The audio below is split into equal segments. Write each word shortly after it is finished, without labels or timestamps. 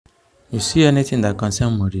You see anything that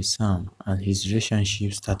concerns Maurice and his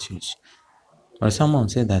relationship status. Maurice mom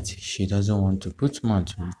said that she doesn't want to put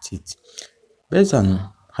mouth with it. Based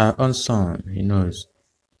on her own son, she knows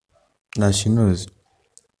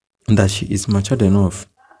that she is matured enough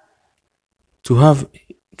to have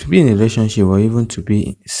to be in a relationship or even to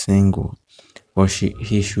be single. But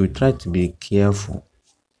he should try to be careful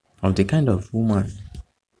of the kind of woman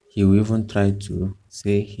he will even try to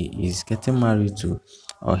say he is getting married to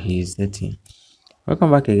or he is dating.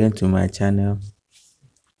 Welcome back again to my channel.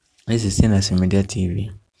 This is Sinus Media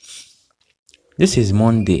TV. This is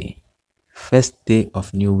Monday, first day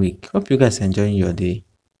of new week. Hope you guys enjoying your day.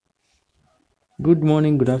 Good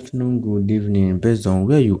morning, good afternoon, good evening, based on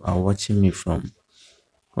where you are watching me from.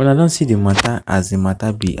 Well, I don't see the matter as the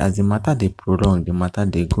matter be, as the matter they prolong, the matter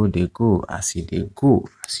they go, as it they go,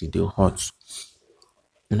 as it they hot.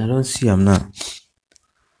 And I don't see them now.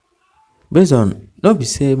 Based on, don't be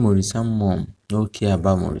say Maurice mom no care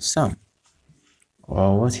about Maurice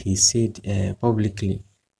or what he said publicly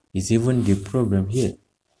is even the problem here.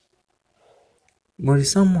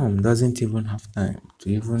 Maurice mom doesn't even have time to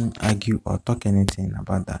even argue or talk anything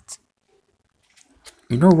about that.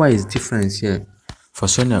 You know why it's different here for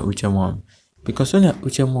Sonia Uche mom? Because Sonia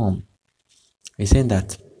Uche mom is saying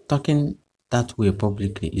that talking that way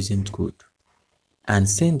publicly isn't good, and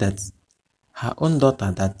saying that her own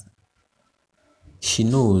daughter that she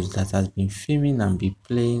knows that has been filming and be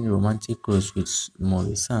playing romantic roles with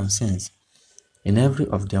Maurice since in every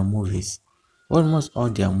of their movies, almost all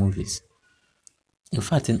their movies. In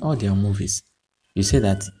fact, in all their movies, you say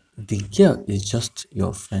that the girl is just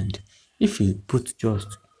your friend. If you put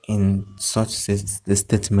just in such the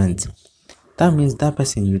statement, that means that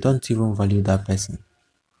person, you don't even value that person.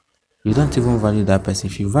 You don't even value that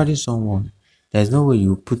person. If you value someone, there's no way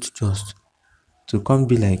you put just to come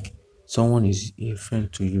be like someone is a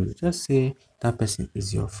friend to you. Just say that person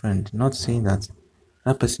is your friend, not saying that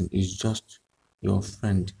that person is just your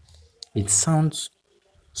friend. It sounds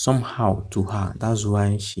somehow to her. That's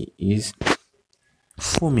why she is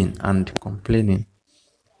foaming and complaining.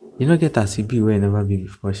 You know, get as it be where never be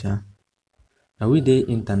before, sha. Now we the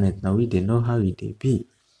internet, now we they know how it they be.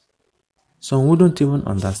 Some wouldn't even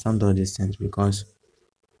understand all these things because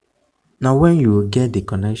now when you get the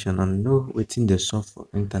connection and know within the soft for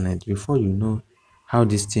internet before you know how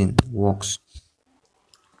this thing works.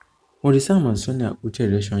 Well, the Sam and Sonia Uche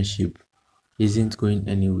relationship isn't going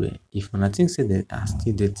anywhere. If one think say they are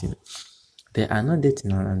still dating, they are not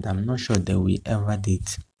dating and I'm not sure they will ever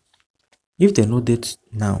date. If they no date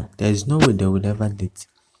now, there is no way they will ever date.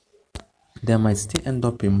 They might still end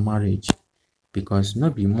up in marriage because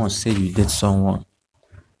not be must say you date someone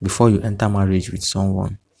before you enter marriage with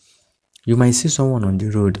someone. You might see someone on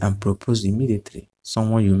the road and propose immediately.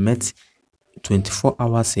 Someone you met 24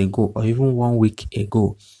 hours ago or even 1 week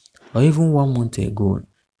ago or even 1 month ago.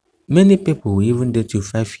 Many people will even date you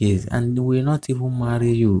 5 years and will not even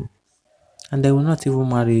marry you. And they will not even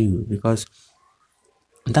marry you because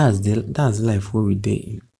that's life where we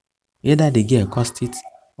dey. Either the girl cost it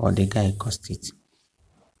or the guy cost it.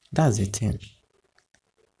 That's the thing.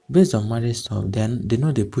 Based on marriage stuff, they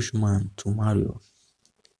know they push man to marry.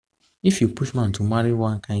 If you push man to marry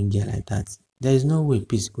one kind girl like that, there is no way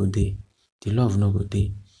peace go there. The love no go there.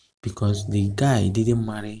 Because the guy didn't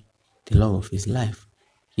marry the love of his life.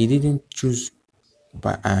 He didn't choose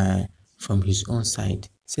from his own side.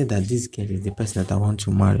 Say that this girl is the person that I want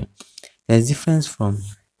to marry. There's difference from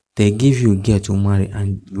they give you a girl to marry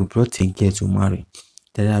and you brought a girl to marry.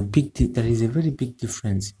 There is a very big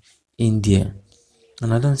difference in there.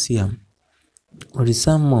 And I don't see him. Or the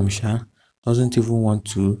same mom doesn't even want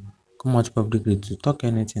to come out publicly to talk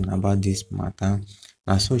anything about this matter.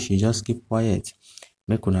 And so she just keep quiet.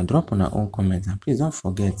 Make una drop on her own comments and please don't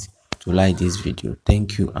forget to like this video.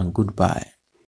 Thank you and goodbye.